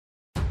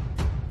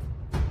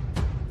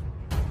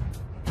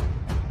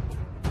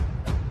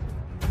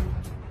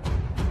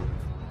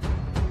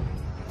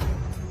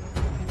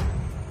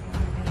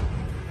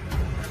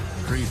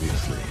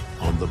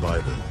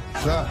Bible?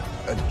 Sir,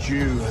 a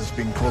Jew has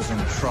been causing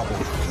trouble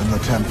in the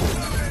temple.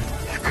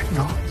 You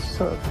cannot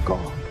serve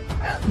God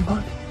and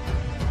money.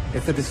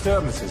 If the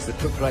disturbances that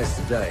took place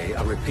today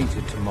are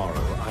repeated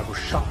tomorrow, I will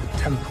shut the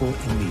temple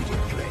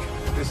immediately.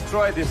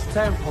 Destroy this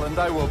temple and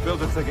I will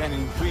build it again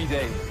in 3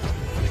 days.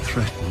 He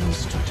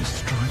threatens to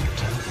destroy the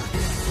temple.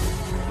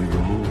 We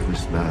remove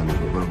this man, the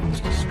Romans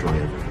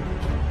destroy everything.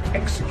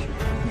 Execute.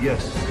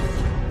 Yes,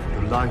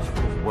 the life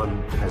of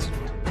one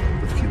peasant,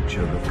 the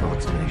future of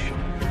God's nation.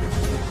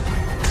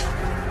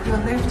 You'll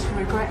live to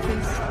regret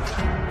this.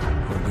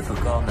 Will be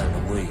forgotten in a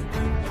week.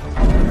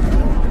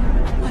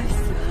 My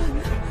son.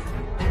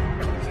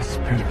 The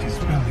spirit is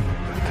willing,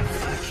 but the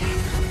flesh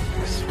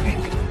is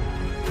weak.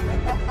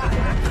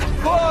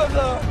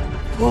 Father!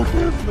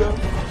 Forgive them.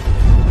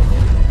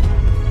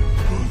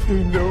 For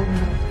they know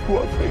not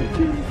what they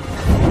do.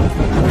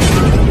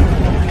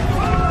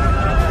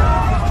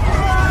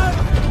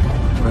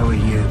 Where were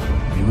you?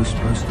 You were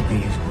supposed to be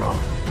his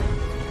brother.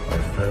 I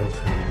failed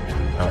him.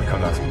 Now I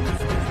can't ask him to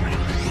forgive me.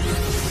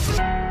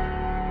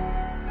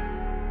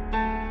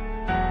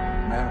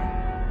 Mary,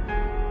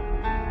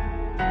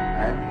 I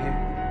am here.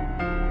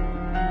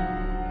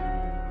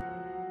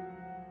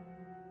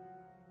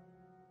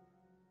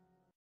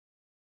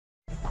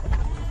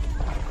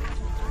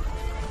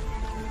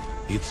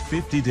 It's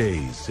 50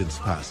 days since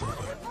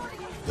Passover,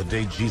 the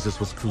day Jesus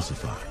was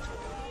crucified.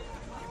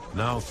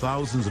 Now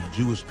thousands of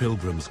Jewish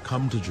pilgrims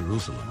come to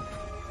Jerusalem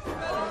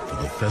for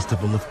the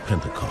festival of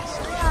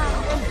Pentecost.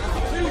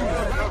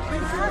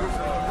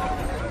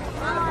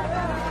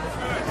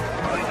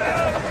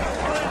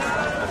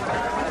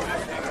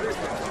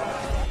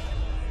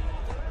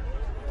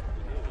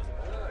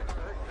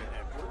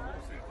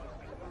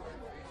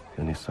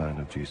 Any sign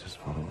of Jesus'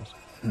 followers?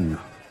 No.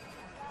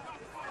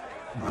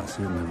 I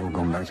assume they've all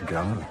gone back to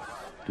Galilee.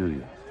 Do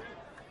you?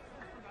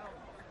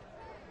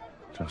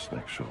 Just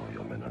make sure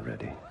your men are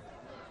ready.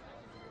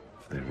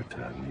 If they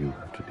return, you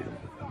have to deal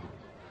with them.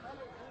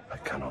 I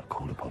cannot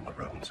call upon the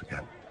Romans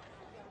again.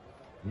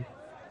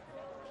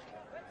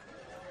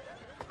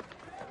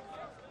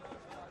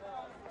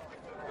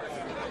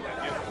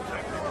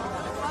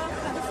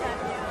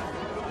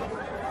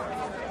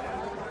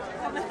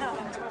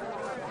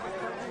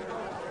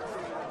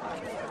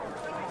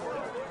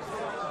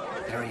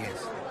 There he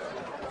is.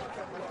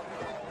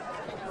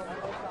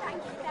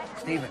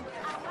 Stephen.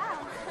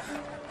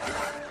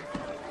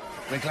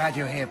 We're glad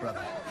you're here,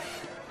 brother.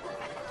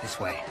 This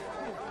way.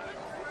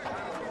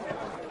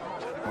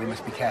 We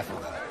must be careful,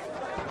 though.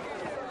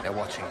 They're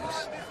watching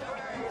us.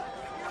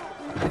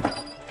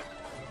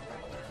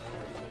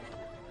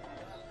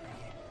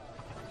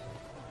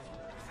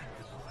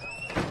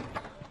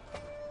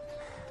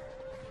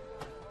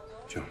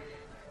 John,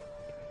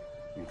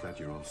 I'm glad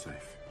you're all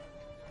safe.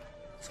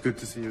 It's good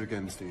to see you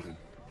again, Stephen.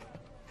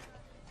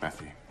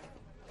 Matthew.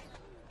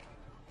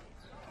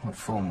 What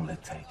form will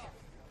it take?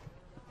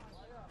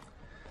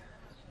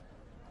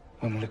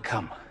 When will it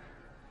come?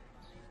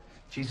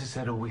 Jesus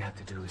said all we had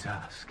to do is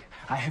ask.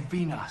 I have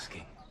been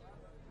asking.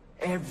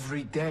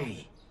 Every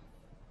day.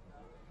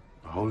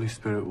 The Holy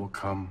Spirit will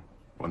come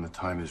when the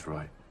time is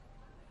right.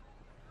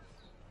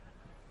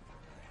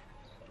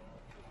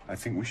 I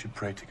think we should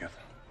pray together.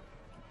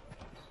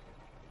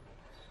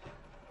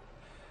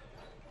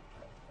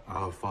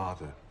 Our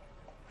Father,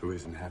 who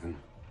is in heaven,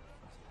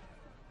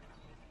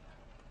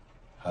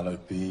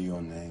 hallowed be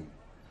your name.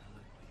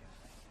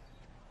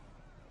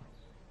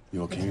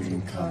 Your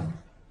kingdom come,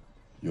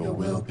 your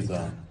will be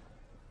done,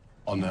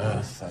 on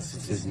earth as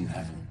it is in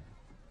heaven.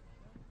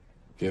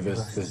 Give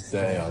us this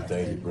day our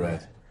daily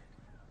bread,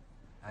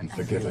 and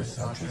forgive us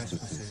our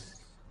trespasses,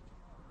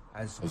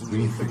 as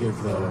we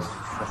forgive those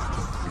who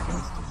trespass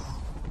against us.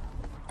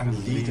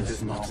 And lead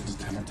us not into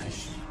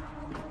temptation,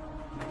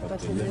 but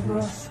deliver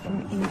us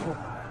from evil.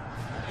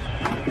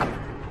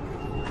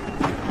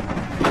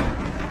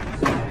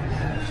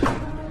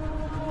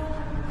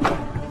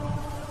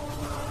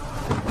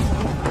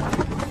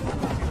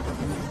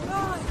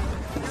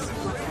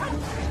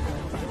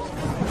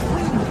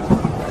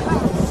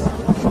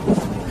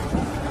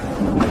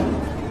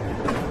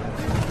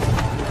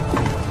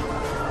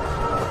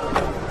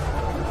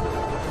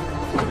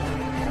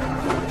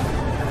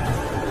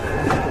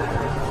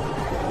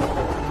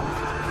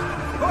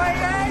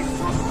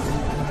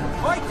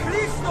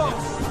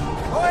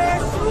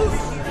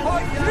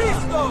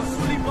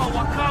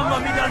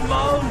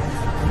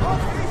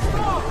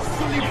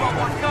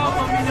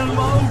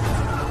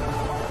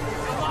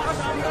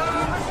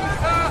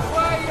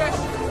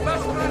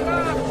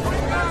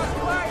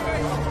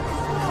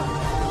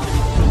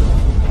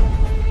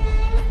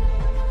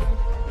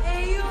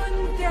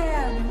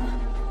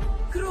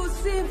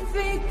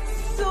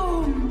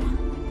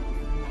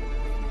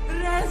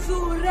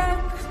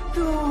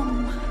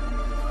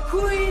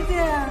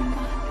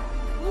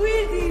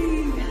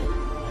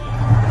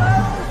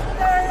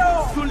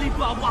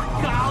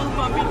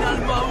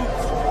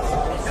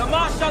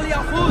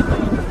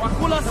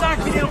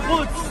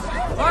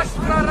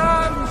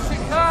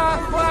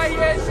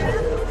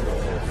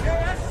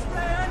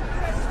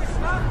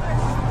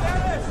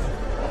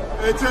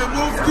 אתם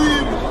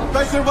עובדים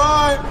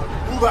בשמיים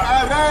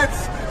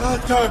ובארץ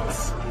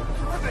הטוץ.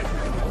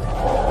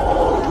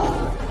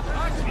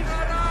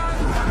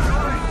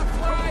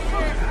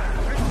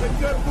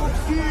 אתם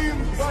עובדים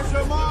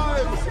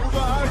בשמיים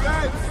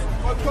ובארץ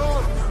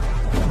הטוץ.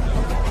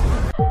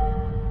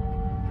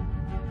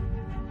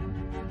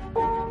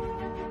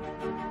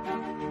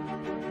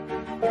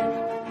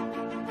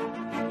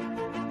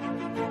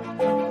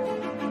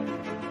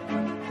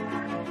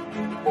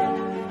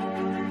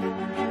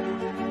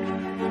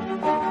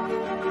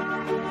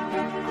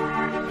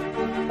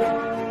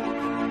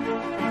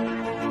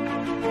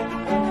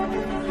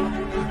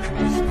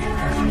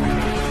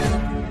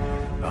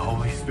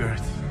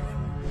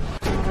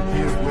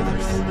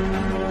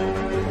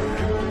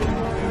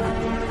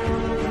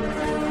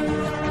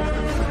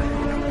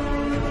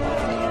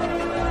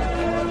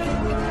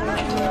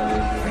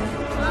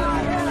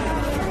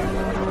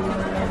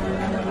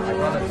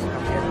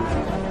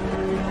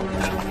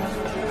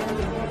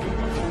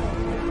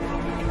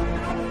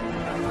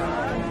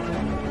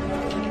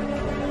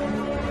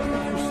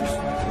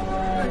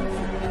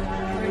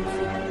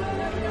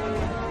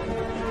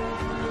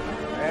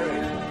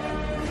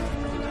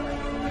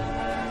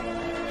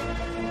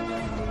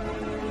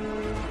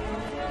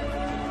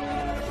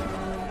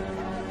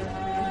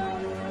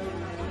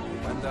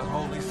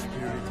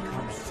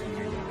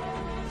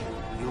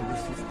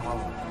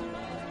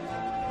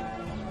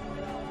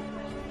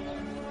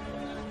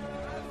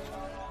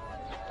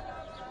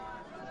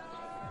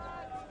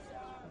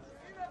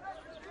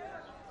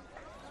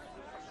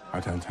 I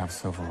don't have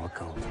silver or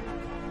gold,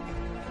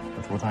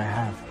 but what I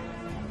have,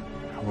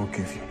 I will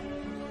give you.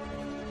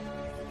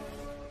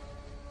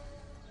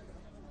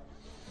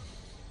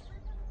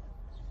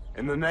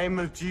 In the name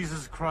of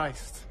Jesus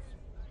Christ,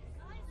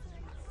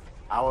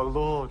 our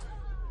Lord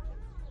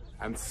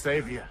and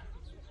Savior,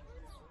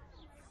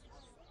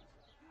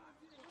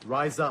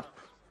 rise up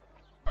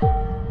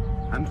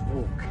and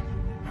walk.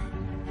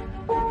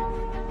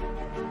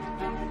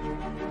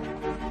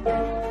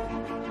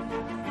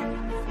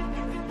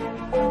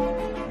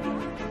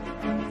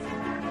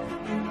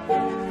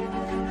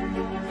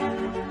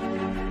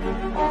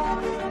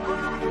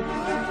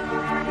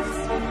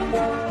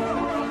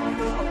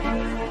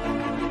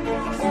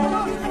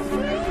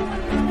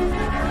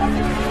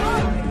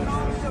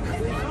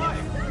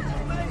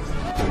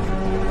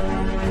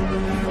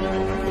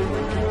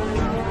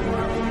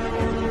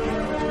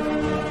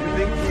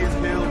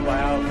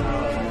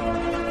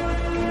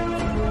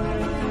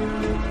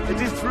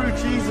 Through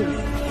Jesus.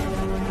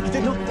 He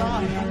did not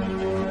die.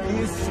 He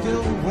is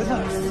still with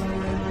us.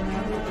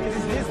 It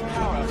is his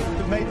power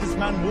that made this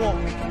man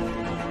walk.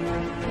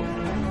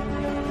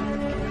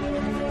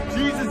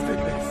 Jesus did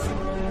this.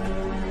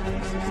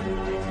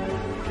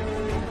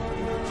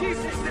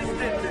 Jesus did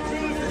this.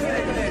 Jesus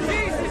did this.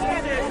 Jesus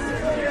did this.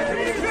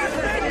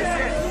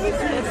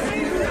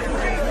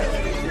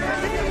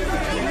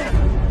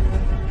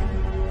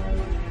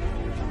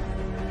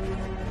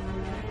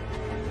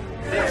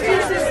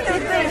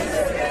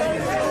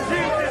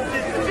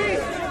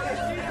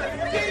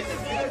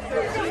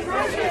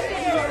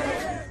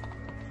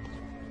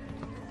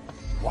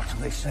 What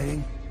are they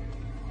saying?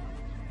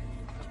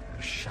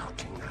 They're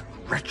shouting that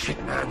wretched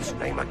man's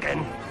name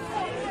again.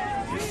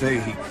 You say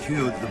he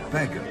cured the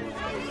beggar?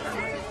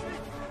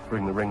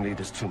 Bring the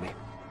ringleaders to me.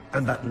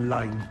 And that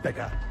lying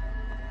beggar.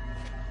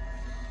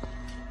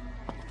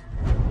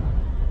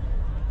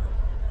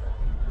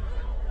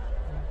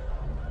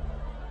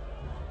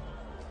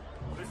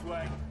 This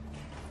way.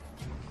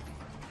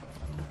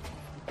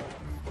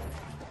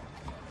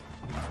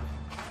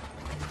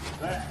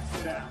 There,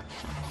 sit down.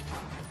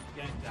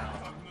 Get down.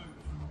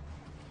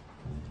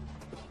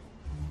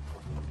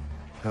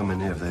 How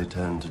many have they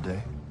turned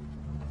today?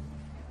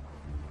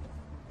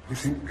 I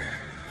think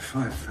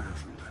 5,000.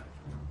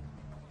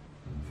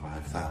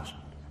 5,000.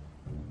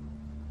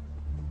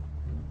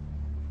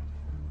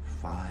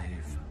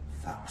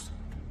 5,000.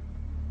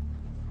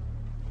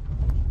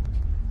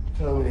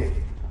 Tell me,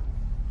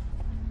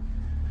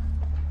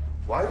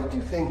 why did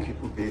you think it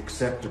would be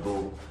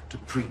acceptable to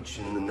preach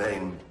in the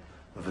name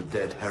of a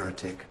dead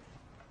heretic?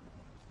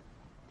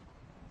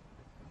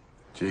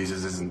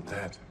 Jesus isn't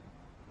dead.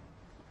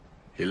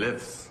 He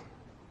lives.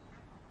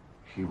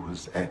 He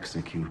was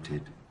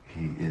executed.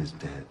 He is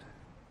dead.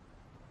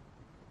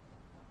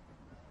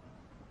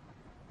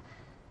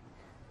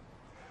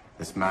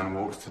 This man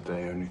walks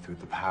today only through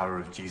the power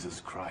of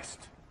Jesus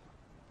Christ.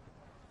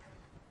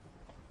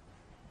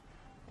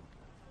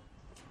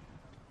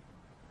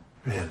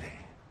 Really?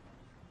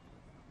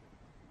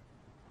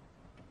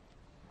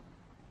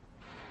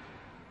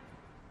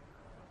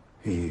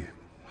 He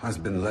has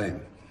been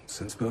lame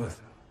since birth.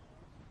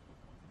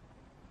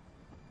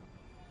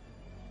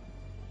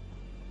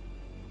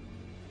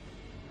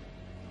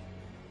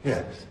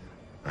 Yes,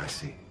 I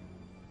see.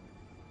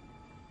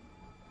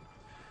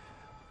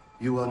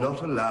 You are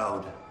not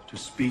allowed to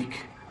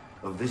speak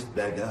of this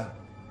beggar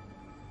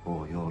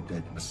or your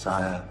dead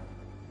Messiah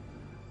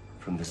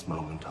from this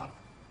moment on.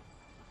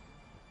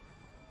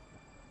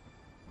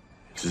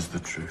 It is the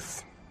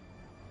truth.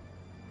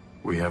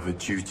 We have a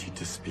duty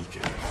to speak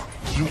it.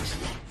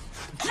 Duty!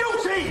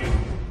 Duty!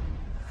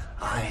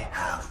 I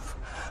have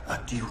a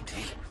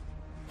duty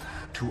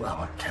to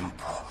our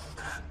temple,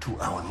 to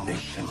our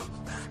nation,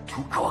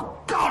 to our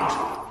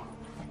God!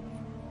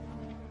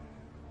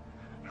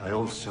 I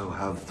also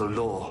have the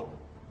law.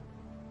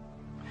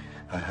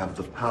 I have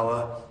the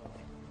power.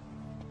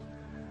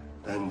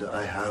 And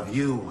I have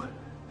you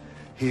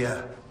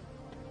here.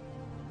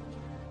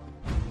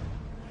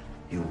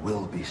 You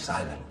will be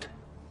silent.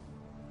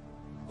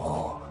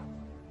 Or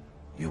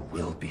you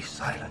will be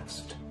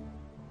silenced.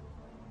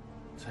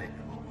 Take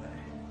him away.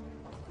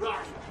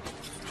 Right.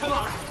 Come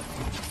on.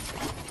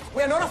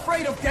 We're not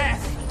afraid of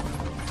death.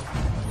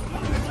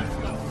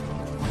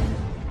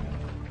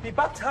 Be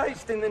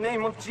baptized in the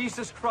name of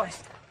Jesus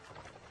Christ.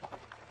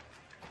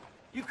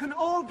 You can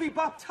all be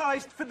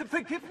baptized for the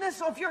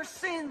forgiveness of your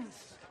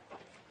sins.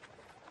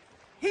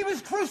 He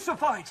was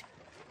crucified,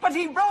 but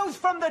he rose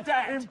from the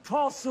dead.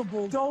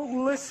 Impossible.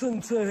 Don't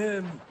listen to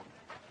him.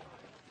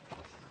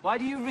 Why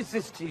do you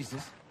resist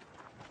Jesus?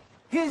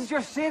 He is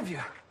your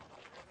savior.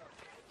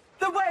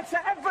 The way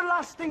to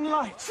everlasting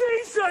life.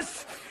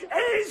 Jesus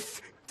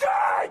is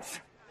dead!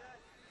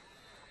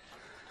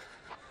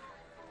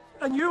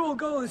 And you will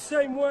go the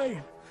same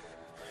way.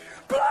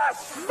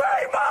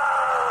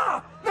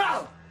 Blasphemer!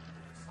 No!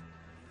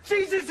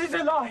 Jesus is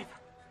alive.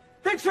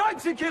 They tried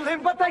to kill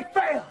him, but they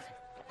failed.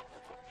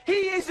 He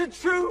is a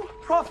true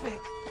prophet.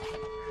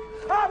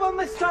 Our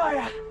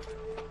Messiah.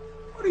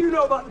 What do you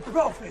know about the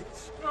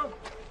prophets?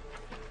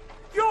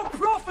 Your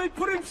prophet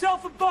put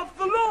himself above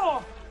the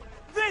law.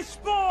 This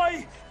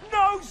boy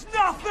knows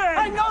nothing.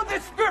 I know the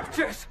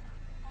scriptures.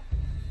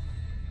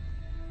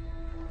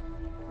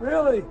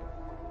 Really?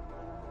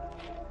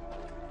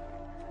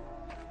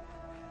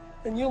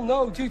 And you'll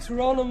know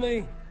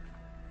Deuteronomy.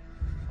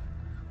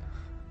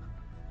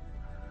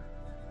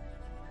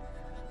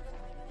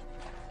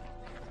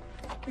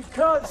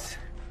 Because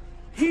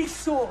he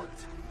sought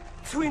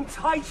to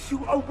entice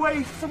you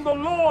away from the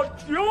Lord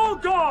your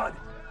God.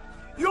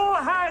 Your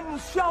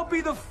hands shall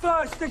be the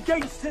first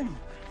against him,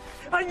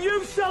 and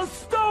you shall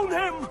stone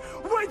him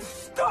with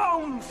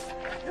stones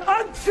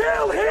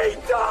until he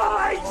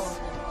dies!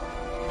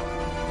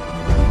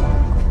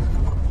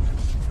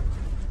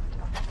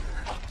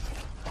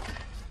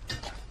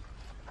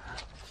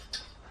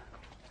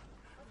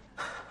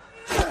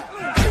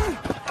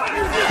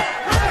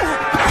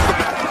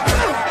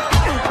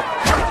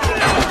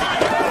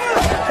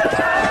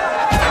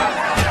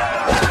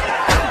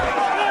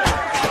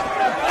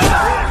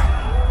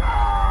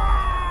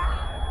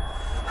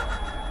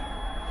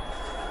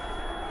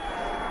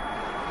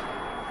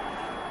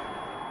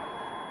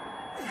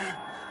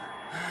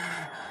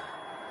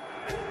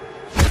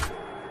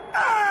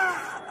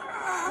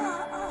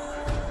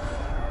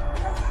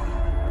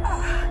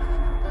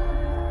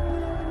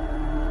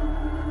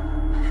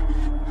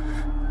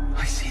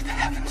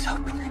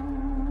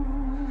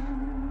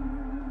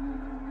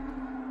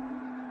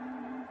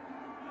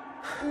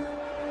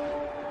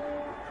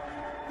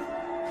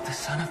 The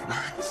Son of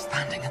Man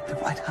standing at the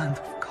right hand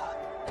of God.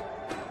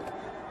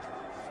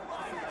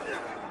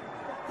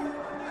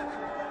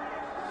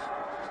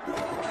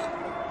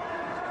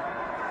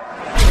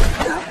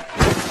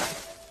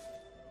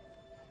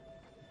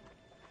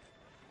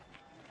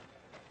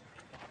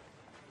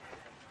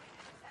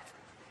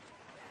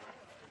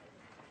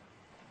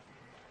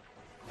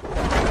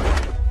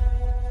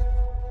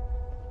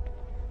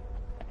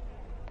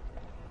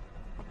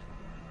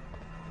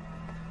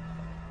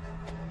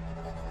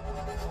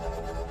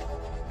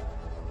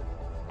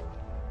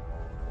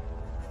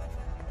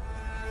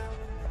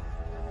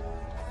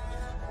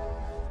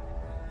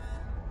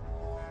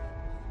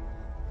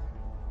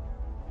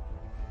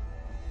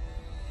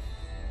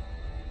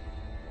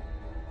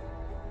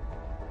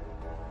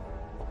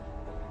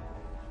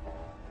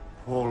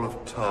 Paul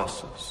of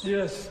Tarsus.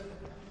 Yes,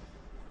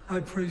 High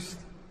Priest.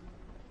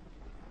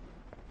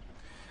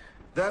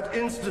 That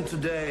incident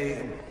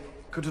today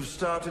could have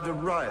started a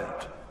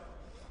riot.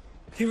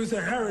 He was a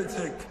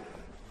heretic.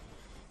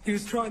 He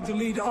was trying to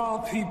lead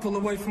our people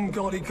away from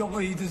God. He got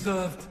what he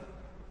deserved.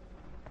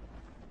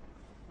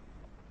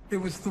 It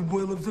was the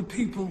will of the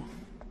people.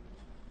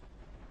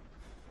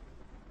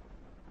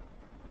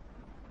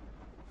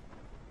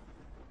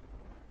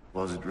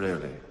 Was it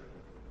really?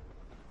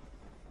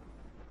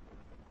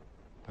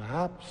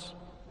 Perhaps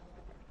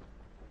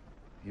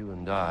you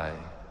and I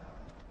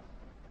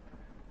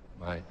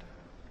might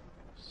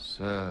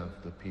serve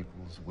the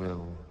people's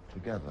will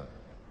together.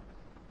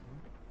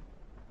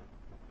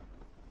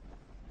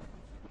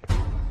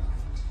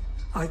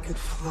 I could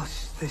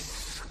flush this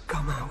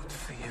scum out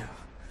for you.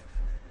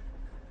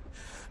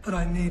 But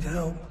I need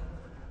help.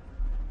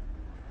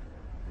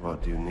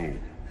 What do you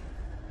need?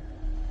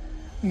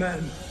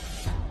 Men.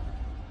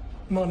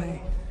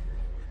 Money.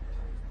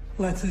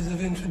 Letters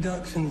of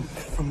introduction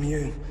from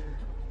you.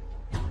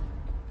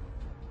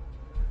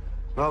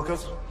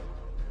 Malchus?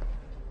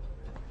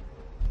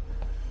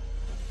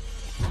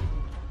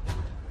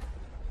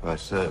 My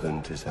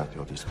servant is at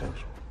your disposal.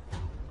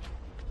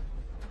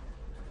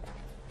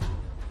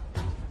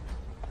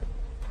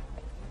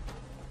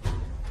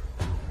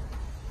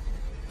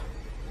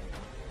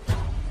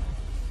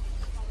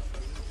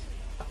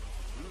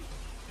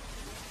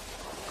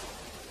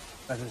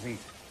 Let us eat.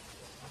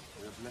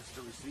 We have left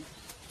a receipt.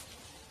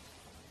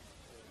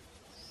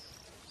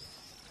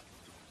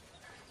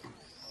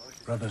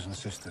 Brothers and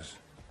sisters,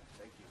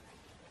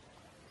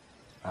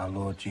 our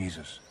Lord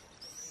Jesus,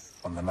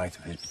 on the night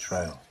of his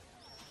betrayal,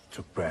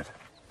 took bread.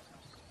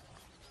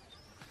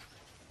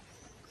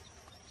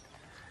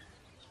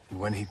 And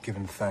when he'd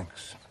given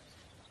thanks,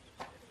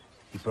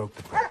 he broke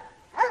the bread.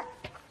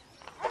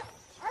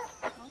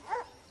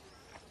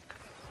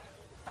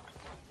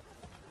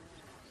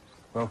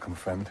 Welcome,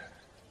 friend.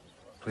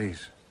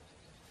 Please,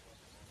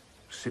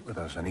 sit with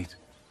us and eat.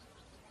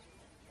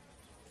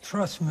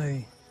 Trust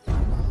me.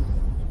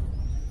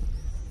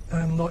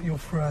 I am not your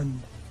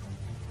friend.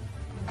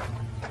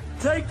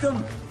 Take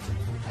them!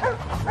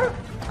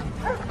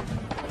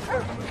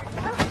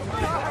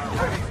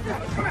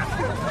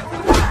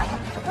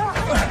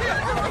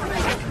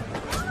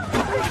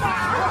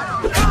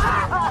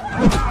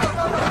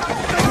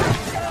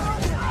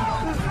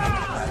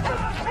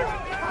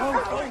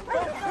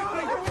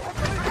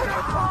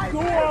 Go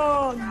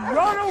on!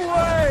 Run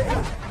away!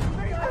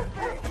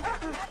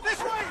 This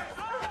way!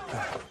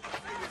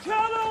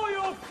 Tell all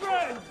your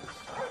friends,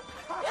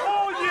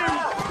 all you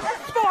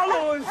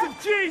followers of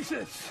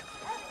Jesus,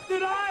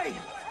 that I,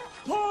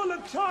 Paul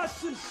of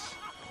Tarsus,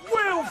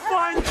 will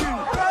find you.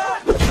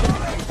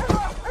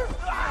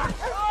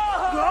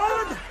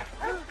 God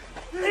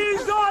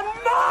is on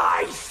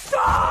my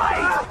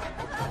side!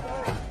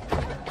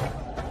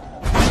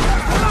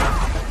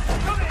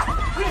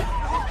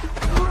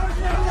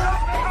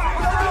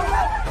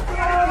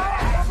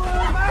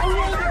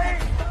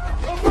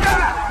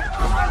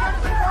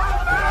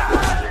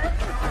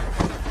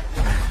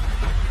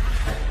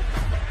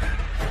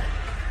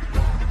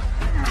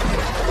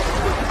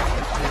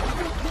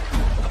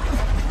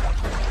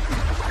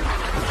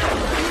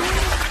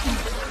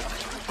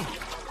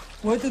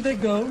 Where did they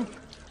go?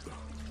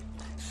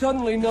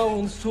 Suddenly no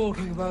one's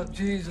talking about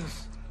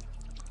Jesus.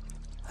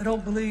 I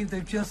don't believe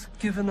they've just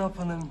given up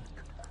on him.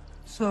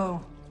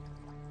 So,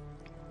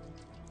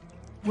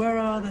 where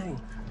are they?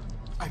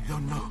 I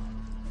don't know.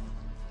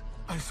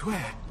 I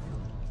swear.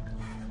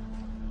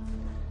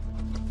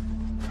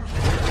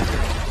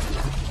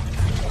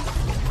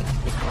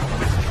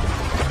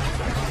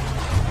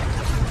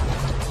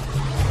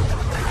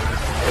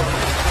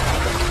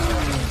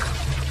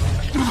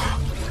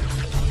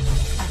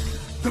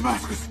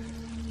 Damascus!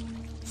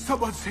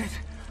 Someone said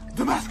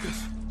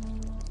Damascus!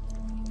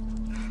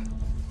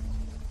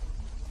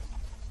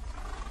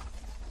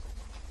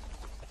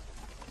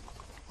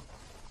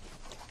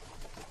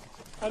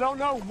 I don't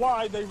know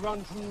why they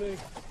run from me.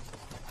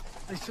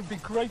 They should be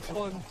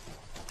grateful and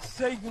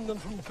saving them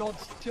from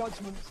God's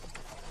judgment.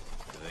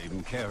 Do they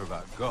even care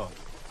about God?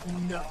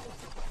 No.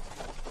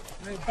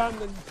 They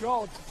abandoned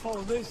God to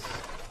follow this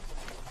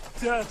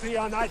dirty,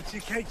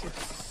 uneducated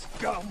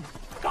scum.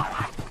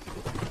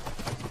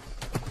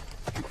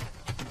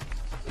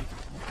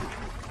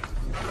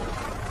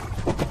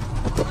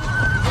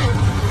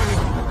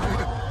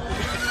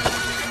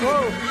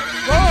 Whoa!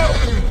 Whoa!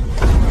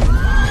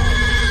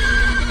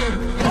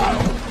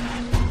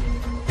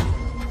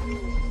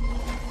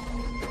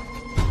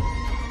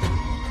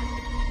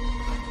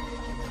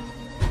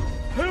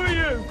 Who are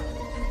you?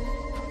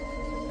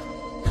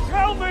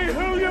 Tell me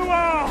who you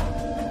are!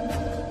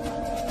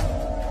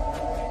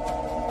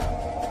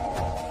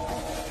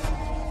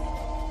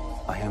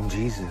 I am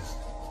Jesus,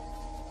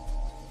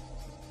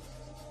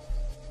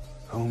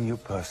 whom you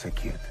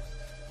persecute.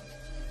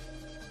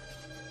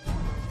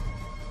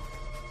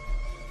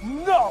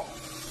 No!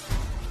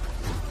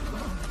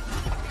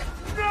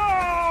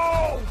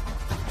 No!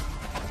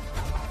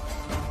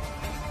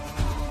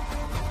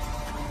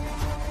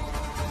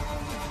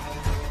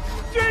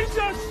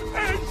 Jesus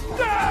is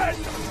dead!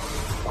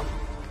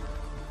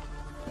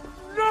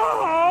 No!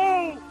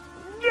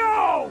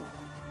 No!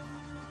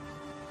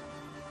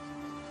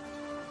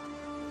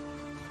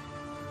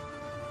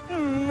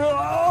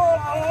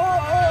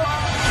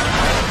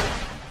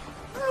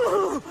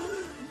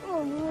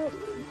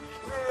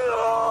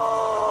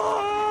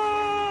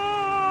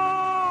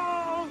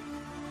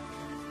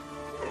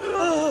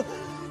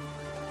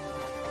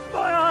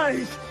 My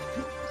eyes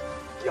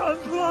gone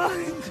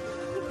blind.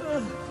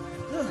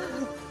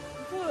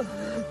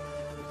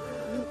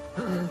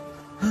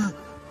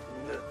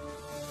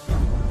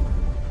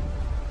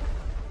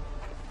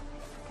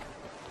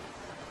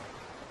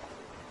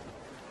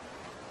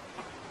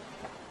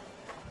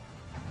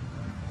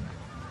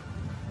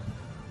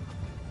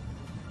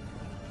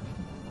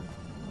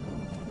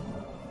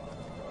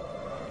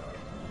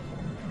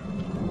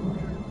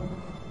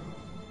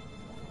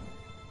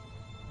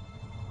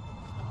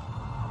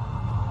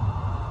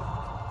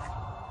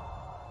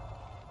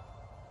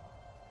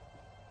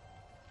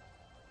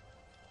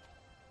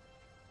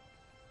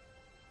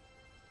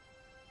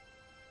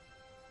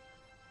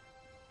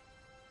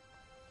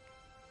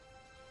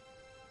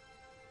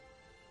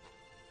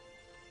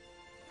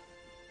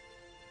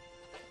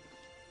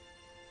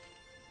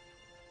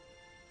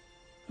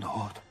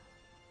 Lord,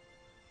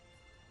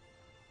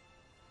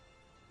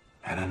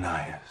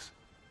 Ananias,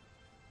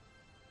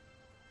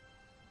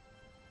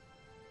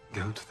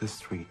 Go to the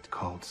street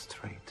called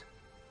Straight.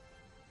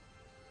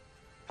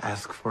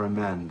 Ask for a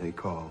man they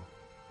call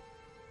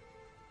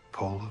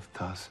Paul of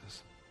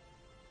Tarsus.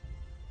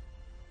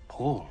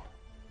 Paul?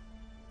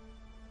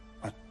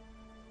 But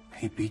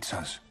he beats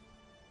us.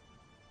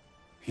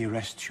 He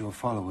arrests your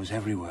followers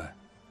everywhere.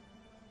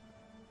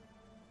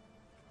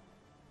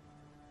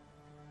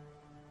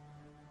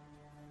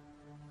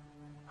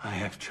 I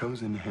have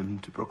chosen him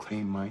to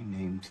proclaim my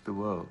name to the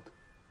world,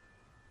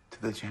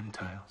 to the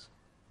Gentiles,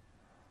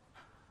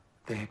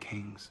 their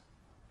kings,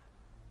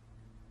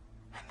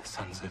 and the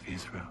sons of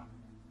Israel.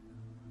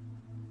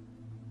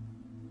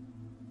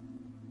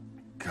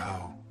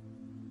 Go.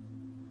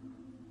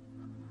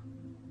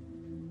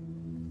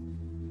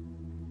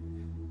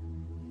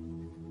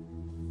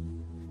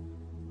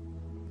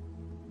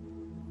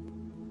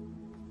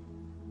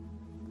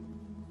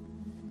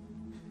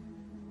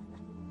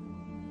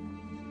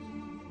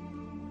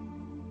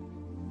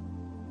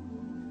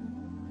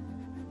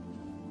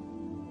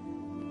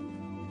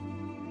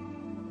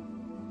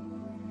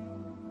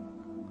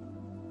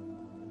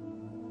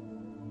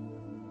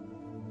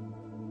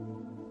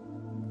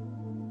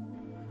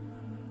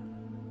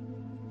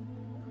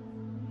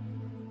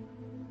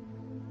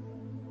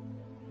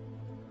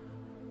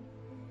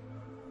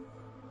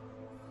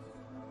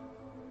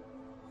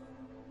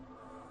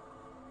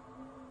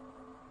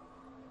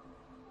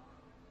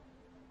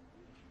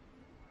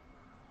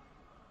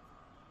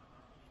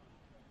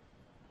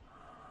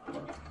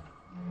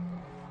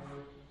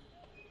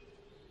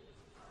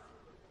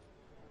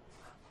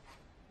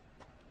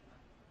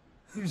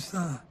 Who's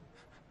that?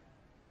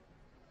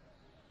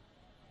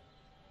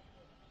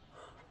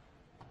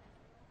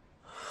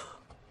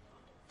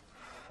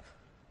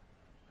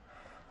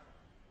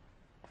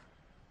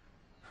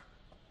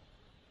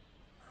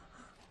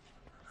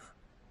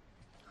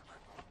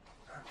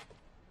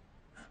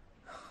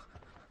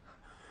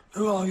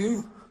 Who are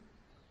you?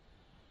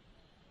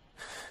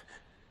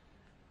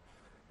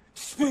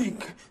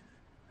 Speak!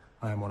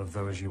 I am one of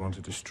those you want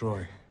to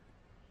destroy.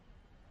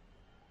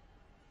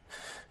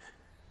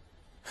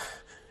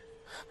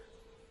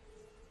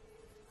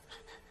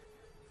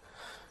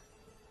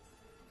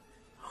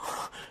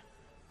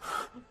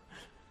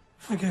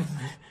 Forgive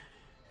me.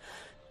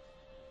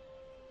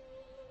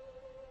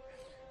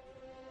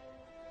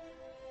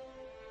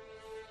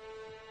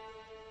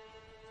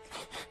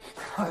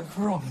 I've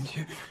wronged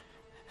you.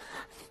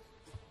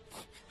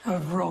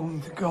 I've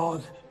wronged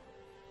God.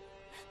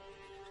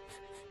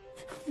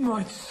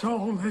 My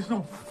soul is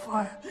on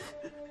fire.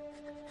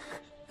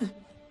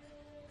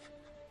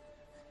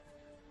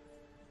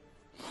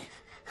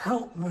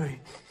 Help me.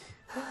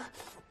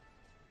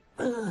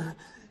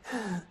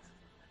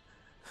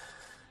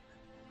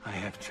 I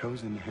have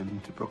chosen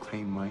him to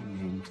proclaim my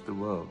name to the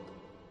world.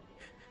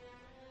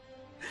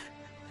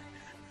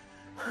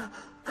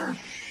 I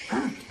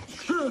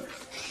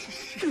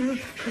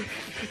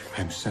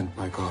am sent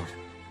by God.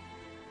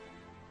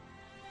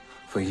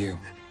 For you.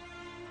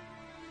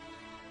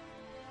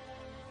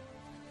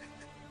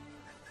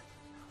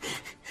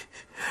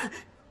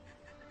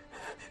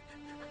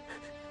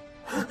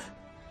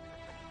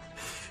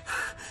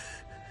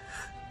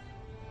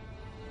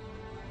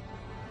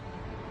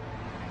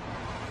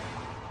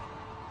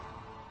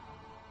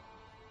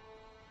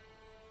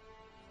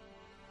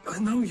 I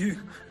know you.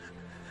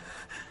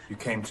 You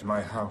came to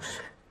my house.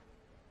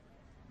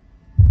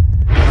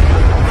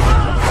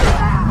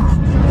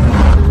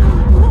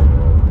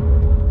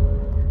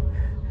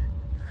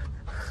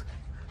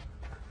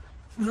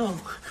 No.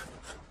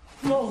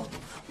 No.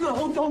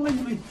 No, don't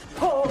leave me.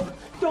 Oh,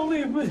 don't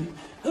leave me.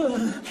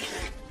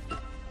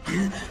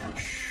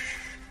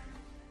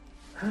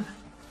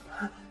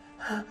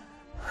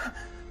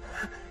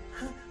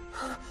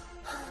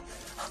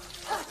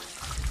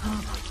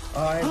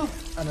 I,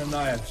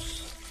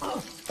 Ananias,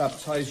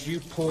 baptize you,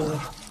 Paul,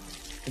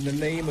 in the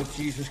name of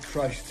Jesus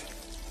Christ.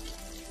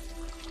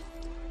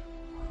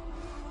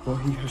 For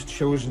he has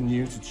chosen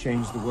you to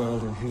change the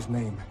world in his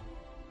name.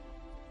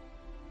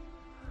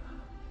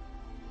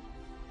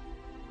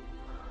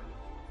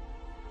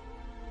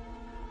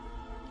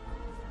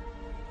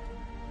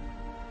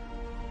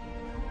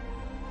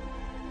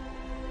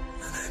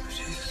 In the name of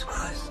Jesus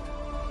Christ.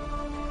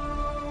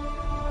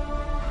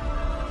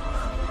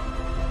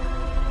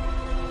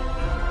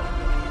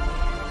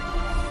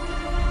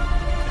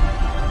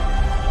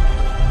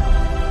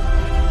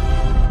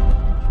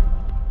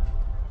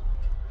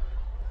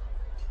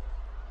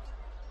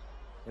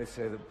 They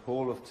say that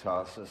Paul of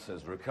Tarsus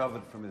has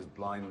recovered from his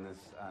blindness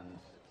and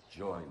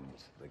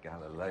joined the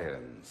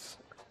Galileans.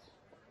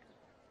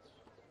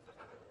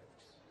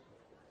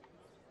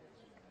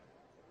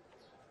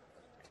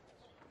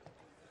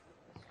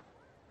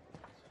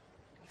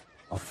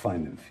 I'll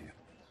find him for you.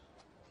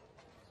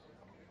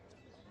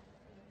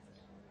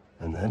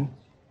 And then?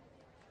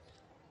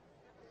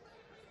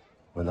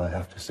 Will I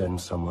have to send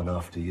someone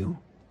after you?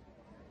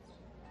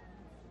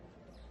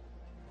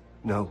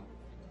 No.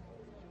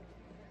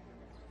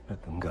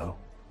 Let them go.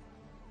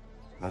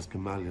 As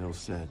Gamaliel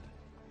said,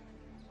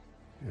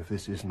 if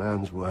this is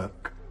man's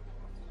work,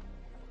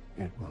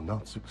 It will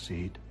not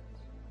succeed.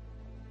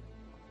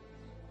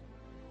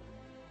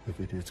 If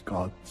it is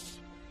God's,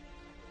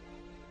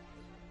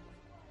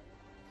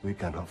 we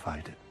cannot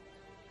fight it.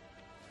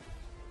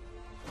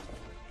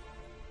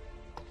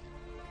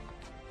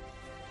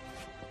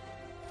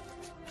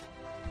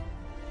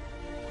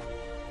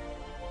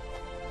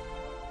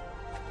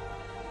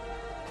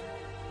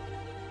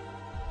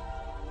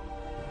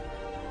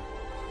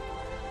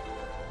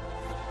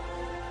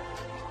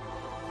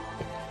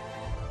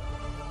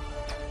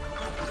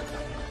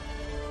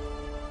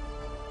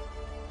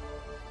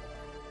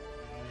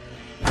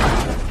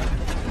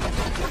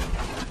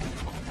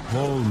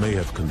 Paul may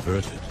have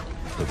converted,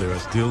 but there are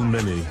still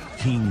many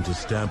keen to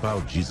stamp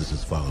out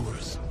Jesus'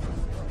 followers.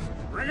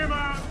 Bring him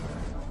out!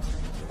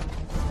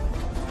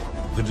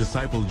 The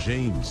disciple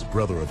James,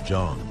 brother of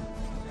John,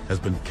 has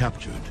been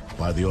captured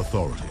by the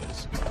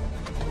authorities.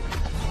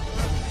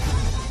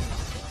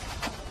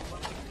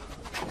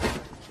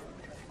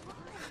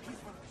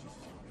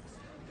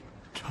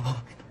 John.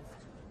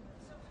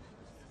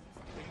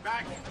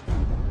 Back!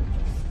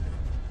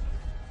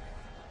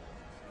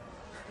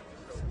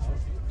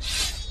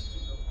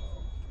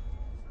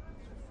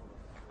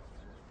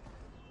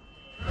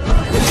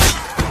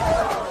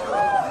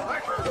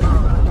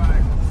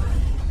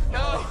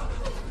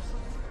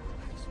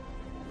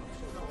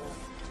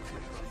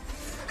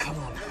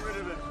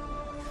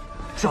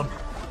 John,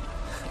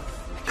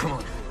 come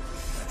on.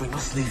 We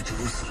must leave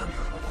Jerusalem.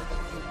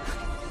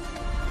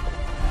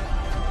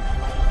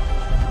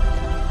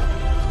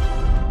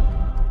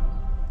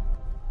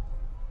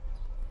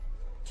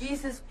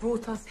 Jesus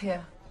brought us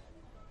here.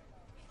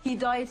 He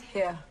died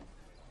here.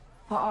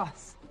 For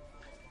us.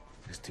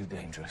 It's too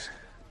dangerous.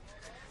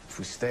 If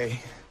we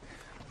stay,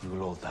 we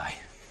will all die.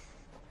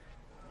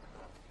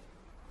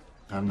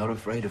 I'm not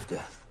afraid of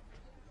death.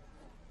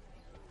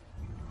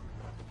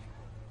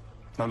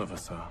 None of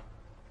us are.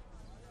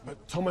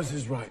 But Thomas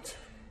is right.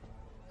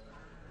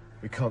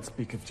 We can't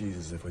speak of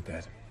Jesus if we're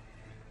dead.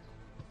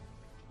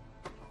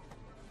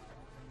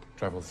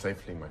 Travel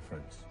safely, my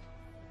friends.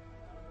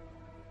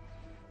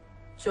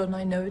 John,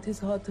 I know it is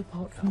hard to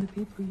part from the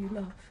people you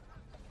love.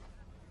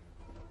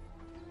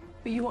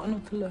 But you are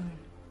not alone.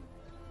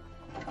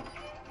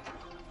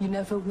 You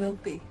never will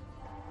be.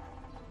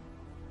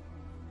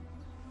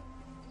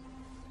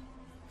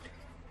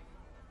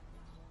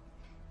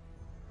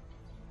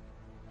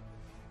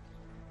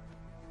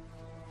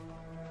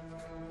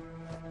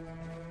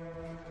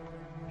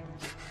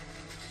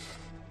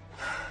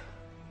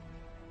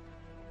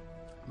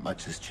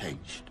 Much has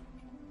changed.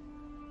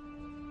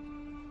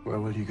 Where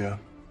will you go?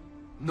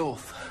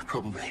 North,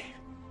 probably.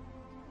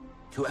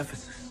 To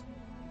Ephesus.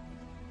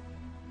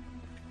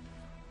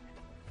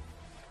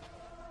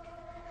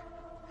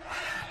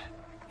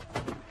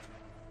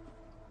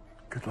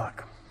 Good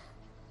luck.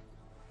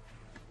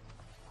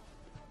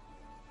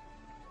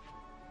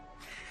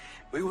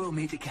 We will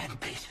meet again,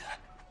 Peter.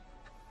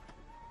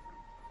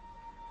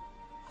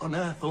 On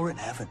earth or in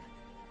heaven.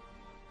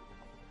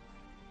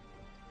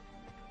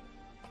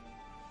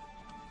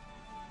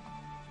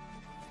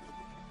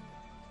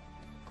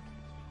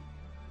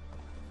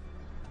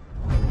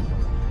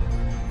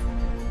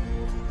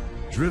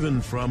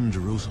 Driven from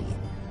Jerusalem,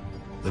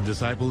 the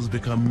disciples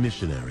become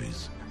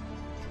missionaries,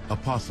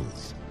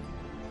 apostles,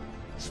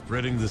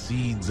 spreading the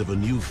seeds of a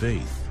new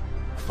faith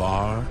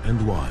far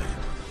and wide.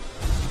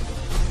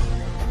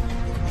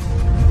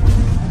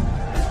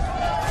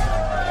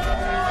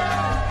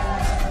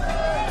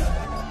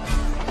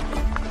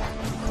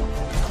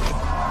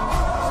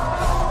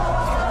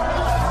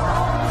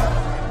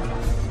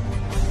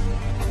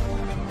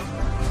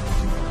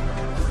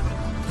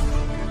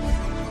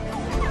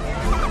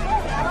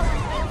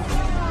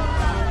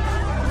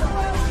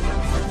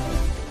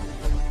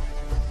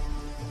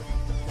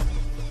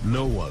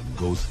 No one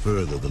goes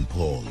further than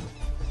Paul.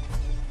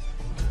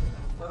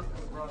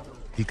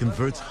 He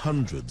converts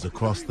hundreds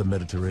across the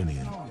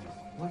Mediterranean.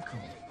 Welcome.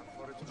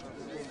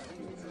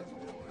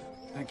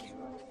 Thank you.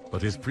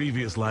 But his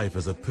previous life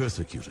as a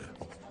persecutor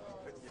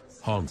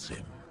haunts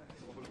him.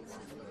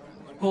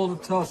 Paul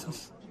of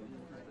Tarsus.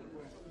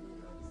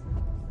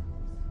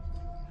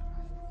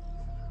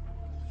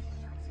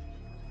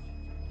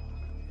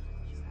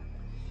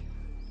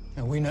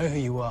 And we know who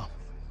you are.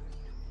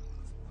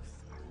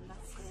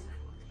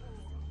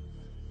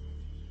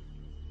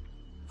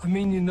 I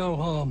mean you no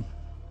harm.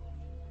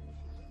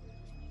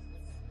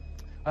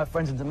 I have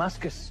friends in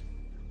Damascus.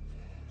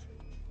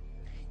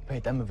 You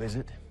paid them a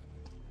visit.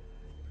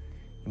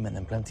 You meant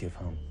them plenty of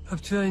harm.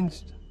 I've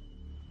changed.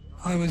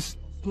 I was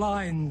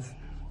blind.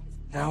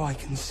 Now I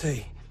can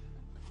see.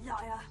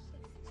 Liar.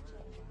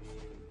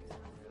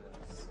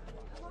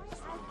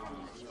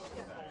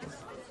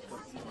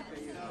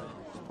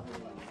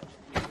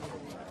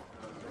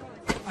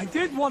 I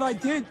did what I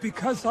did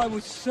because I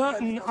was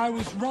certain I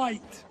was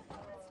right.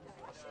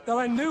 That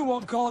I knew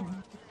what God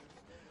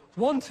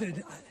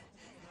wanted.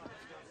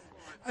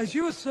 As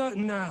you are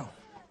certain now.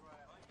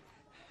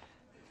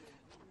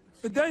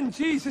 But then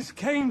Jesus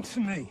came to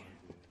me.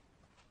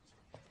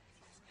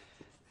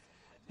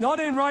 Not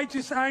in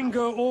righteous anger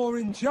or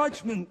in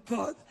judgment,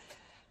 but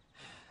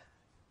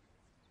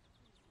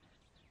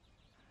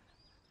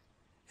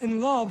in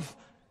love.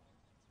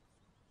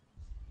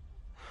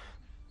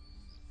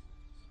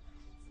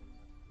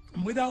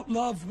 And without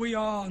love, we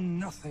are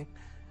nothing.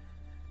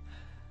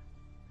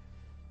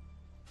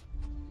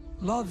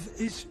 Love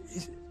is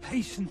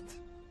patient.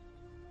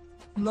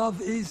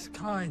 Love is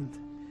kind.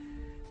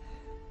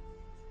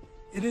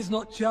 It is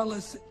not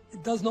jealous.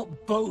 It does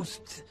not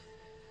boast.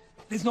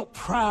 It is not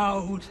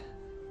proud.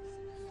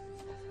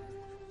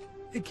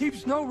 It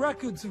keeps no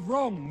records of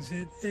wrongs.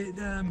 It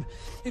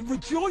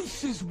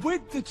rejoices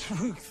with the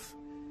truth.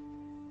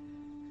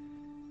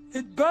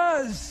 It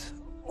bears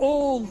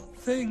all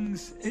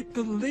things. It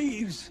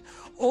believes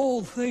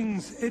all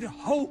things. It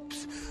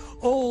hopes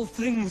all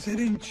things. It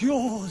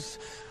endures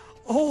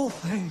all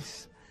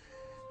things.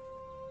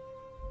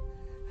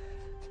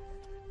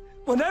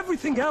 When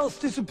everything else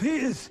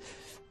disappears,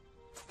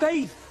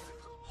 faith,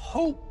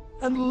 hope,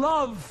 and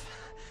love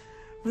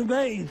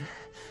remain.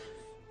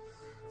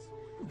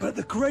 But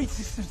the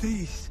greatest of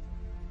these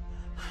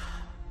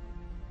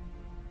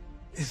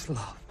is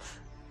love.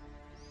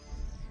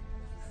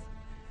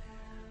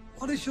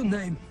 What is your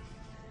name?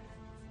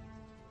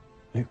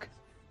 Luke.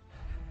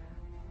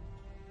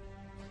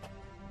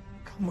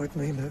 Come with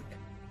me, Luke.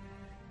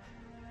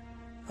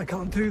 I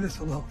can't do this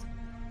alone.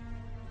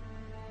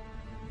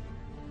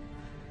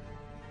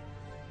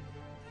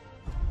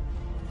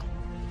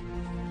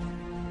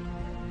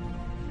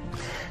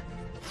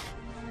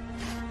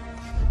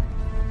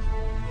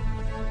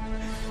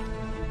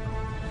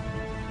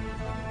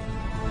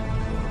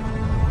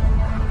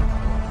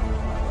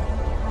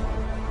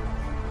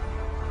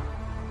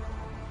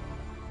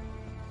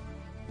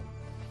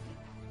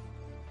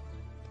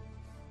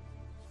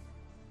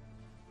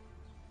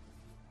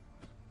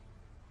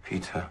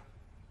 Peter,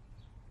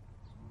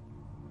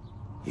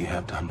 you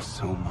have done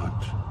so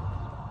much.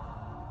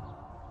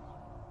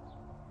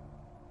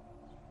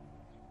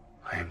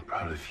 I am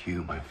proud of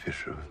you, my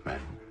fisher of men.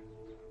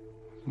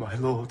 My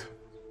Lord,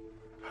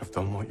 I've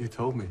done what you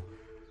told me.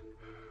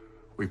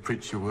 We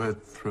preach your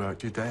word throughout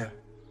Judea.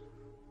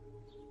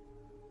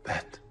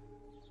 That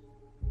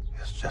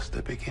is just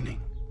the beginning.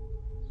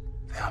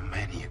 There are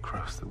many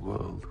across the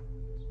world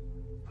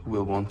who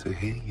will want to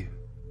hear you.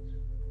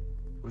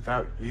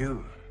 Without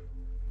you,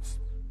 it's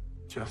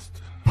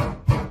just...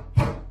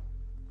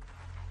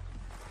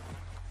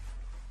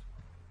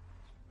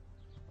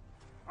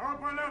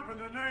 Open up in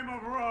the name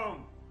of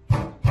Rome.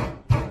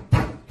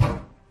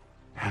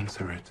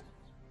 Answer it.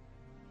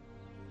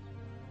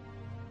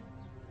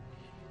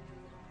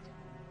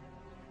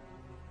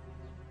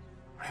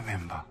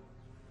 Remember.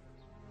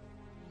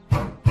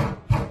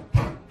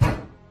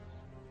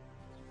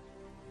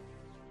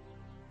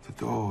 The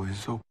door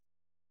is open.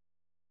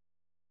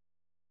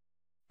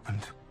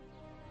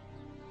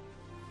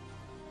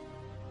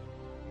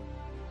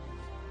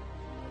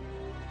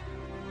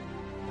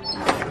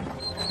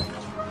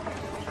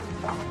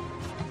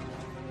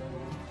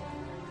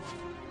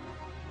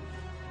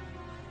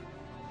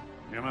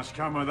 You must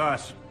come with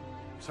us.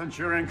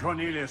 Centurion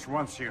Cornelius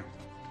wants you.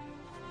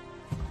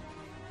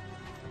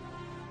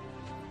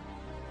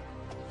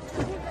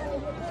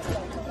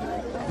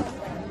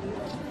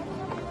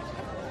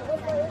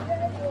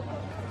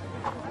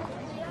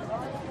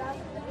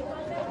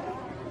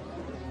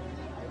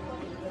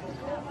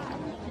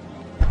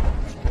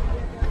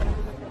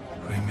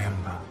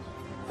 Remember,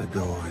 the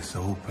door is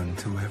open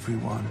to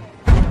everyone.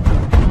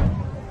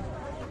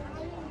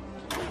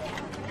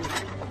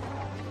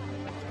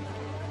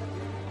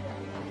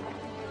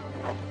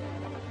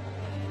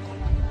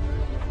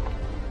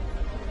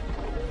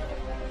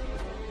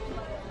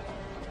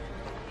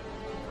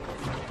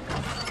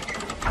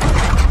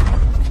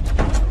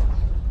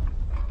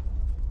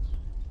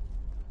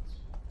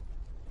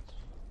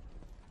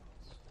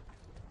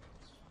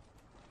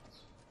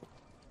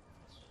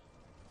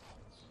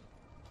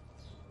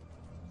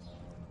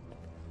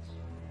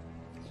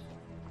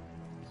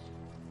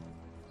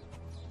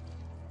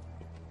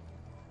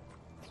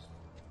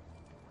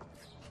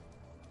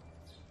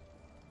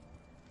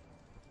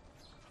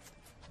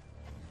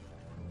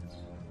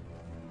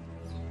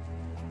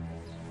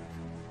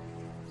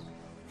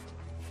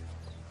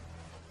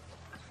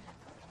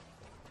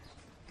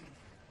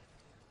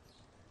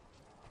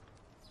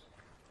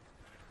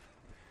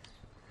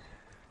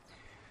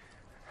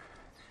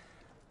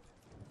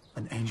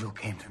 An angel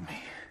came to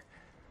me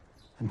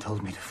and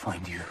told me to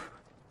find you,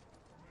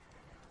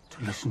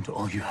 to listen to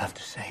all you have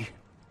to say.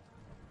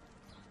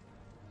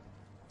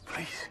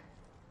 Please,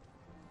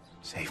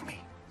 save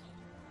me.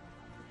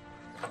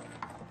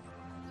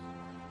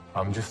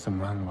 I'm just a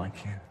man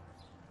like you.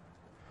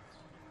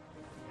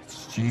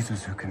 It's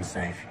Jesus who can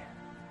save you.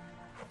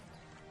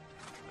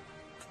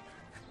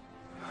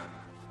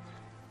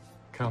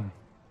 Come.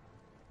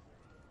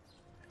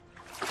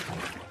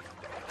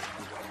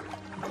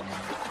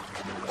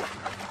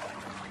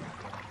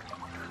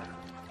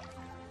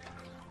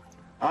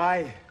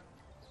 I,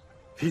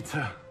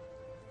 Peter,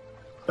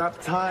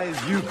 baptize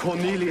you,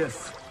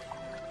 Cornelius,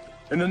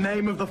 In the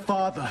name of the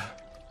Father,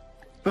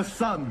 the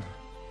Son,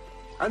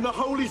 and the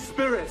Holy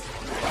Spirit.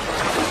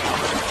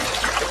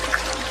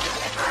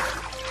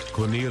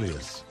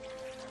 Cornelius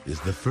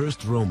is the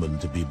first Roman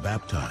to be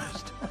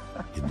baptized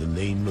in the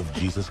name of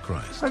Jesus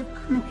Christ.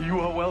 You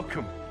are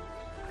welcome.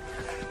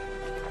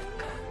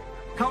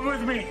 Come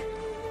with me,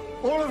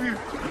 all of you.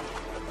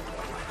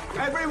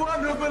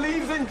 Everyone who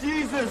believes in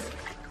Jesus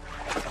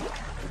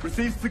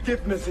receives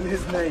forgiveness in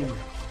his name.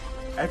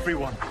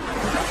 Everyone.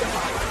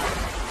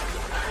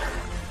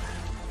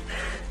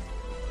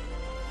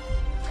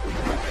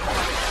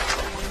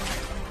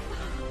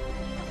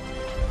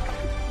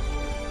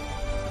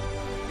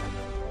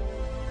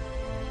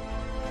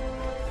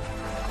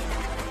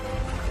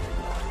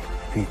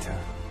 Peter,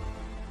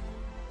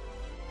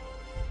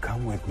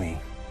 come with me,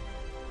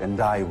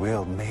 and I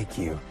will make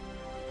you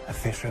a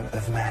fisher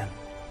of men.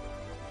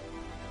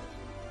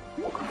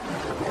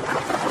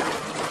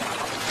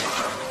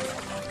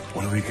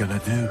 What are we gonna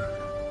do?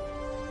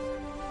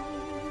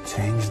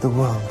 Change the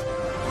world.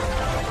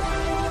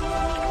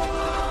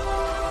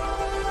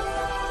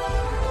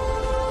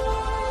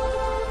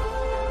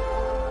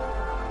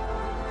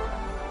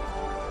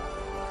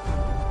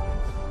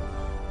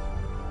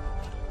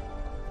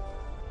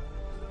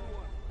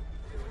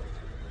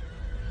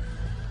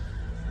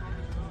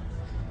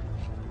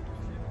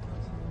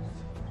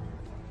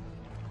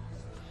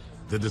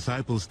 The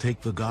disciples take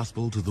the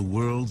gospel to the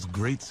world's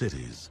great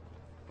cities: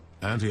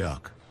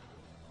 Antioch,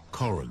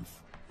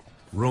 Corinth,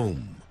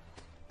 Rome,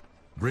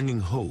 bringing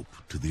hope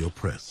to the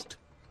oppressed.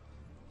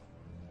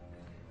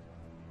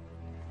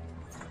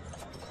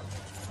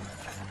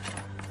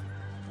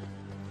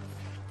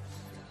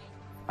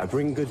 I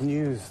bring good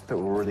news that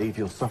will relieve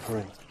your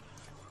suffering.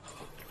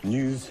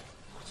 News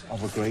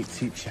of a great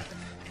teacher,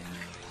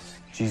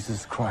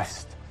 Jesus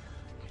Christ.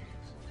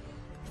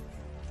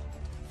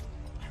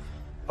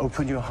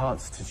 Open your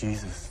hearts to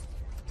Jesus,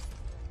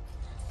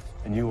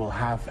 and you will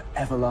have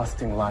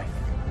everlasting life.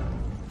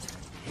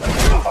 Get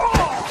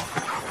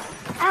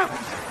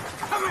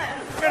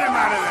him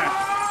out of there!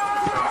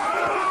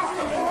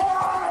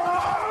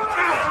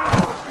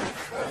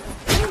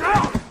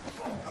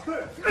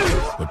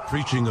 But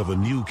preaching of a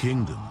new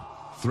kingdom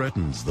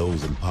threatens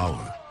those in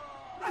power.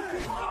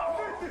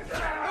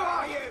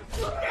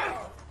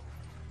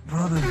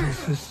 Brothers and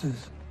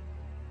sisters,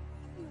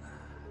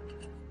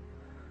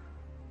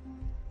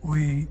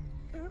 we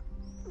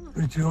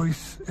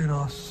rejoice in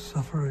our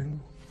suffering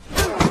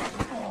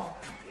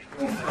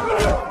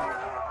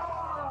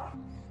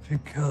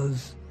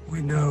because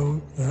we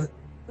know that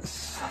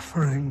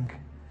suffering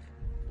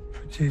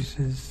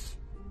produces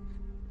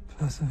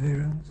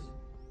perseverance.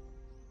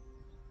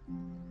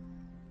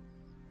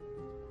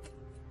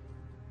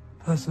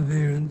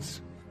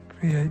 Perseverance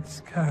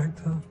creates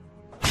character.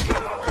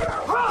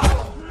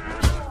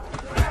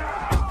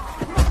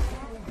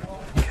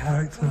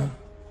 Character,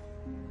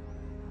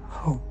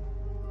 hope.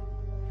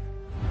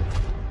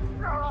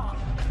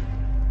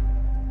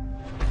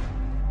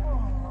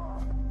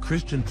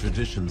 Christian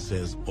tradition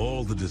says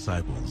all the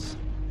disciples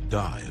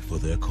die for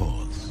their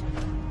cause.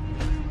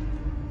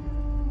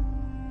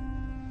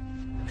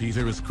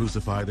 Peter is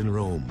crucified in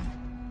Rome,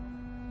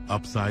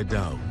 upside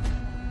down.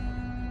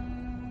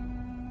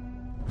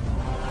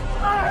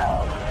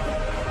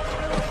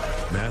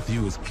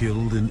 Matthew is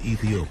killed in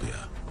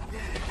Ethiopia.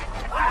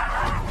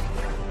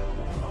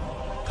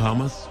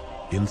 Thomas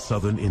in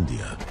southern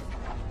India.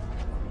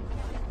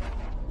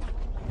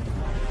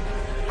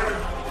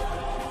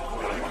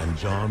 And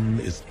John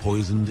is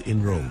poisoned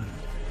in Rome.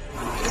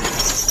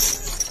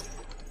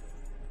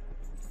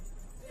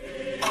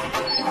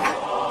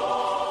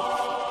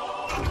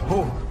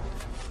 Oh,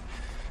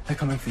 they're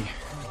coming for you.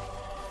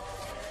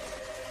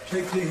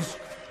 Take these.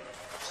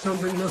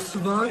 Something must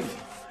survive.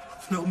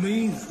 If not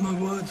me, then my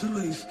words at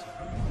least.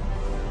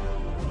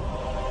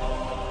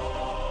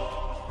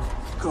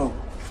 Go.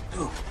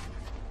 Go.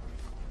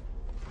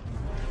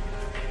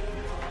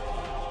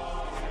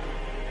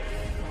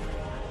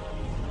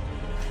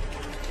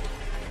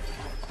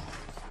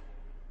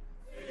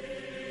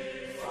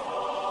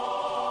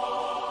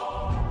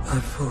 I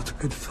fought a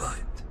good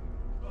fight.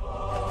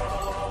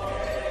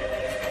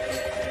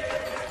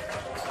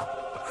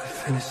 I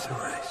finished the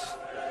race.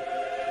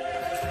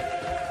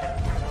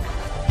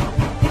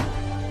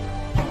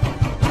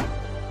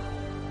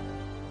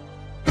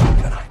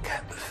 And I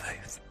kept the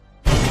faith.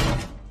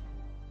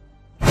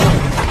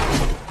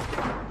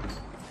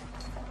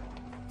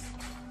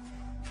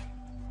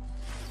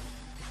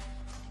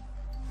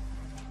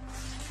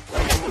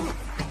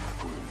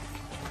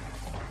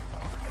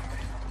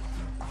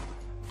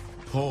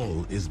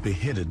 Paul is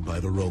beheaded by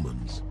the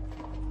Romans,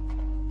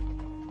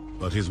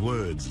 but his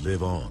words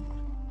live on.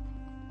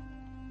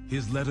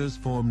 His letters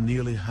form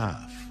nearly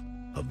half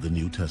of the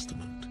New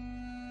Testament.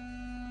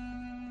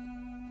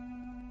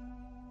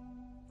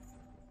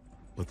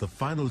 But the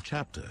final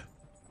chapter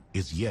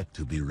is yet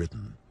to be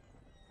written.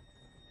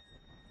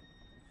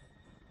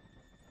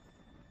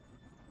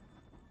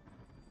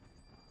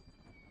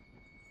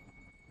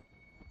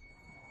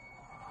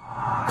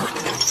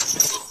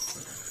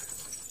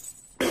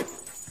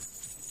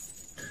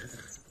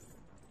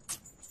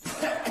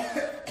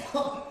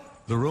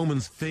 The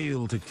Romans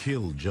failed to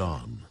kill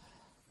John.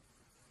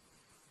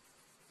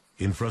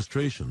 In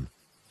frustration,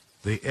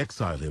 they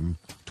exile him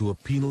to a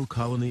penal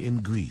colony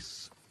in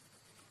Greece,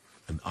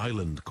 an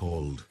island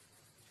called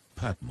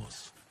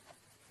Patmos.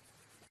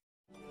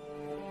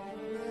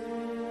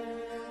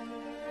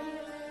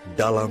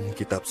 Dalam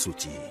kitab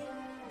suci,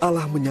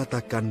 Allah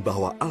menyatakan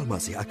bahwa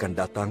Al-Masih akan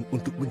datang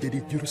untuk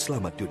menjadi juru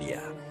selamat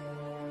dunia.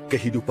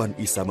 Kehidupan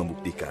Isa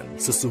membuktikan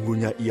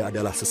sesungguhnya ia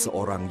adalah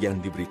seseorang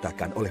yang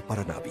diberitakan oleh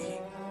para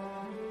nabi.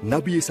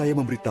 Nabi Yesaya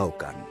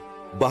memberitahukan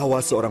bahwa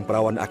seorang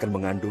perawan akan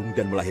mengandung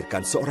dan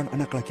melahirkan seorang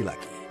anak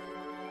laki-laki.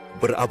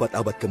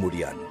 Berabad-abad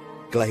kemudian,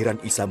 kelahiran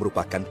Isa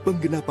merupakan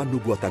penggenapan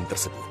nubuatan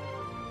tersebut.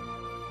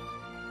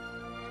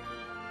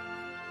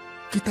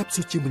 Kitab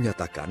suci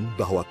menyatakan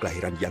bahwa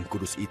kelahiran yang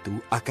kudus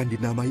itu akan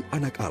dinamai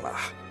Anak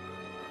Allah.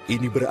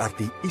 Ini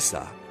berarti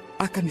Isa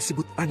akan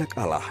disebut Anak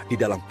Allah di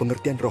dalam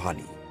pengertian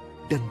rohani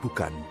dan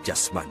bukan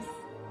jasmani.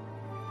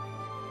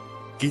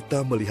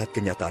 Kita melihat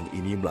kenyataan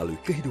ini melalui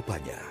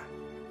kehidupannya.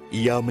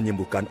 Ia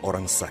menyembuhkan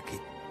orang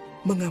sakit,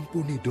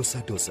 mengampuni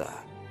dosa-dosa,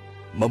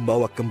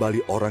 membawa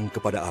kembali orang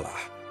kepada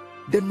Allah,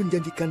 dan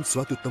menjanjikan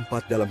suatu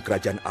tempat dalam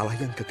kerajaan Allah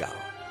yang kekal.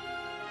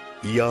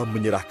 Ia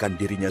menyerahkan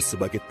dirinya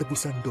sebagai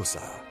tebusan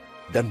dosa,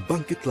 dan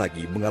bangkit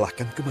lagi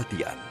mengalahkan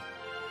kematian.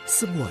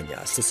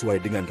 Semuanya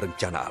sesuai dengan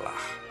rencana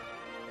Allah.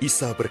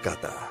 Isa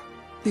berkata,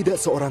 "Tidak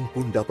seorang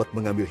pun dapat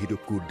mengambil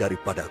hidupku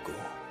daripadaku.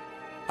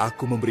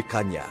 Aku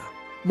memberikannya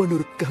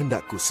menurut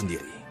kehendakku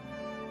sendiri."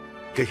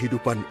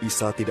 Kehidupan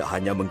Isa tidak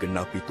hanya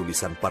menggenapi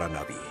tulisan para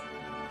nabi,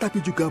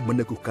 tapi juga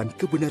meneguhkan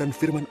kebenaran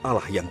firman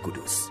Allah yang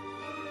kudus.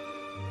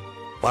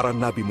 Para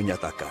nabi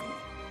menyatakan,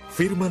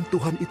 firman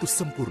Tuhan itu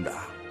sempurna,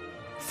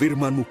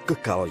 firman-Mu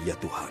kekal ya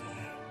Tuhan.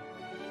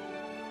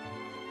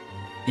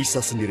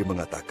 Isa sendiri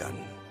mengatakan,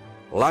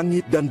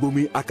 langit dan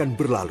bumi akan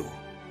berlalu,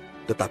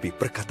 tetapi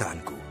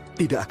perkataanku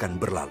tidak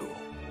akan berlalu.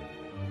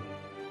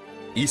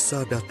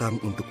 Isa datang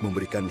untuk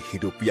memberikan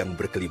hidup yang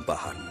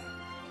berkelimpahan.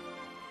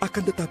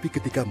 Akan tetapi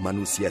ketika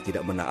manusia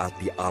tidak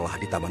menaati Allah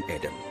di Taman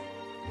Eden,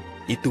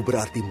 itu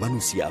berarti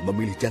manusia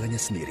memilih jalannya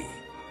sendiri,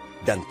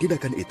 dan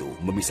tindakan itu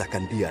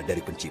memisahkan dia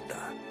dari Pencipta.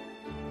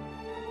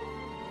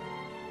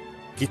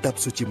 Kitab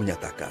suci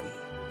menyatakan,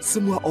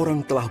 semua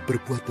orang telah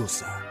berbuat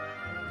dosa,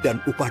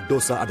 dan upah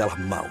dosa adalah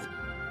maut.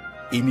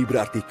 Ini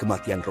berarti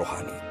kematian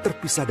rohani,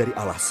 terpisah dari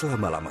Allah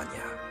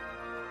selama-lamanya.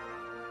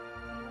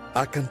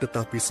 Akan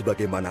tetapi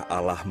sebagaimana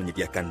Allah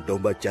menyediakan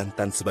domba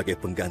jantan sebagai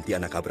pengganti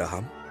anak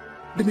Abraham,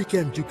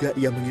 demikian juga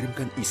Ia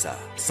mengirimkan Isa,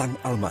 Sang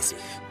Al-Masih,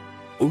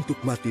 untuk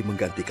mati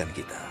menggantikan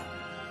kita.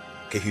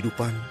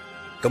 Kehidupan,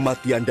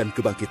 kematian, dan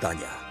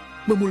kebangkitannya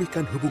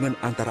memulihkan hubungan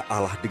antara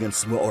Allah dengan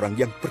semua orang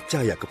yang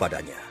percaya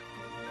kepadanya.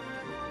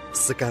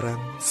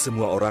 Sekarang,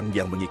 semua orang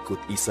yang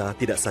mengikut Isa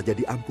tidak saja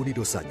diampuni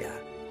dosanya,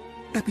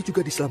 tapi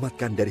juga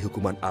diselamatkan dari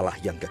hukuman Allah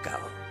yang kekal.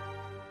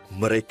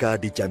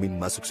 Mereka dijamin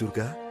masuk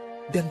surga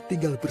dan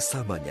tinggal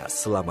bersamanya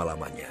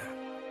selama-lamanya.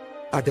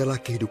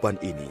 Adalah kehidupan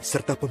ini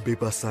serta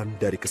pembebasan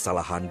dari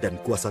kesalahan dan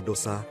kuasa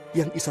dosa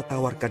yang Isa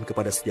tawarkan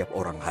kepada setiap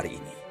orang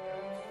hari ini.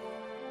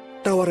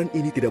 Tawaran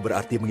ini tidak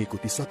berarti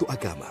mengikuti suatu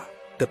agama,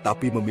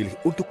 tetapi memilih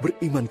untuk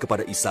beriman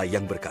kepada Isa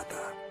yang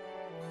berkata,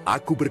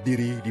 "Aku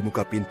berdiri di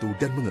muka pintu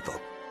dan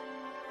mengetok.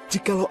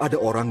 Jikalau ada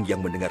orang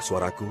yang mendengar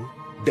suaraku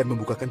dan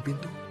membukakan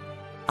pintu,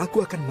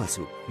 aku akan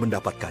masuk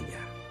mendapatkannya."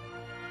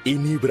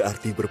 Ini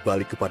berarti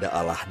berbalik kepada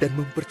Allah dan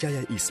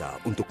mempercayai Isa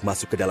untuk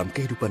masuk ke dalam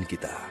kehidupan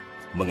kita,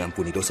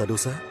 mengampuni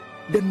dosa-dosa,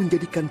 dan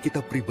menjadikan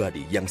kita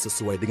pribadi yang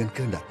sesuai dengan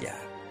kehendak-Nya.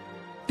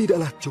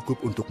 Tidaklah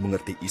cukup untuk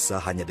mengerti Isa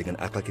hanya dengan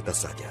akal kita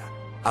saja,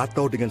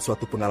 atau dengan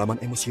suatu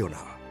pengalaman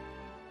emosional.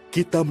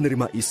 Kita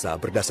menerima Isa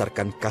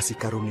berdasarkan kasih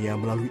karunia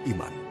melalui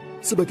iman,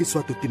 sebagai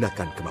suatu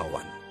tindakan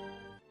kemauan.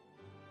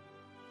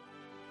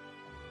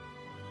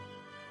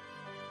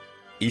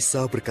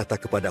 Isa berkata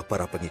kepada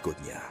para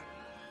pengikutnya,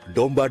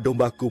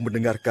 "Domba-dombaku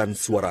mendengarkan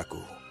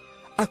suaraku.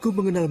 Aku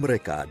mengenal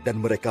mereka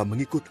dan mereka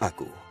mengikut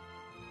aku."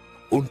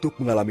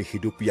 Untuk mengalami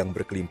hidup yang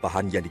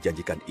berkelimpahan yang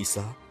dijanjikan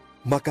Isa,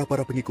 maka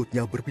para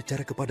pengikutnya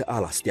berbicara kepada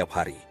Allah setiap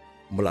hari,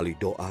 melalui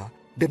doa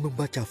dan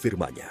membaca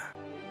firman-Nya.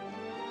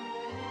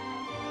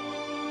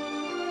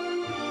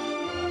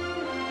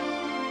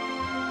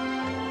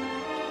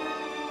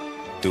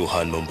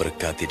 Tuhan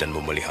memberkati dan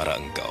memelihara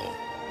engkau.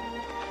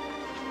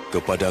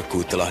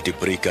 Kepadaku telah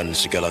diberikan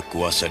segala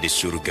kuasa di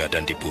surga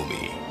dan di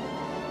bumi.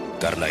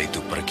 Karena itu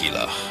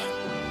pergilah,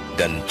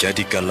 dan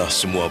jadikanlah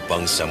semua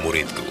bangsa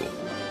muridku.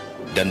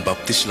 Dan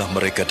baptislah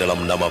mereka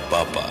dalam nama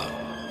Bapa,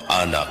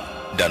 Anak,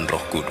 dan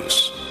Roh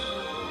Kudus.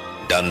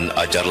 Dan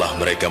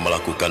ajarlah mereka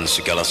melakukan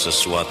segala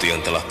sesuatu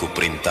yang telah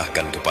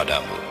kuperintahkan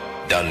kepadamu.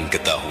 Dan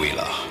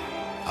ketahuilah,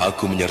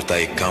 aku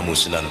menyertai kamu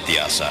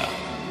senantiasa,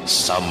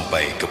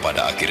 sampai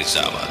kepada akhir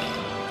zaman.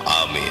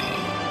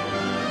 Amin.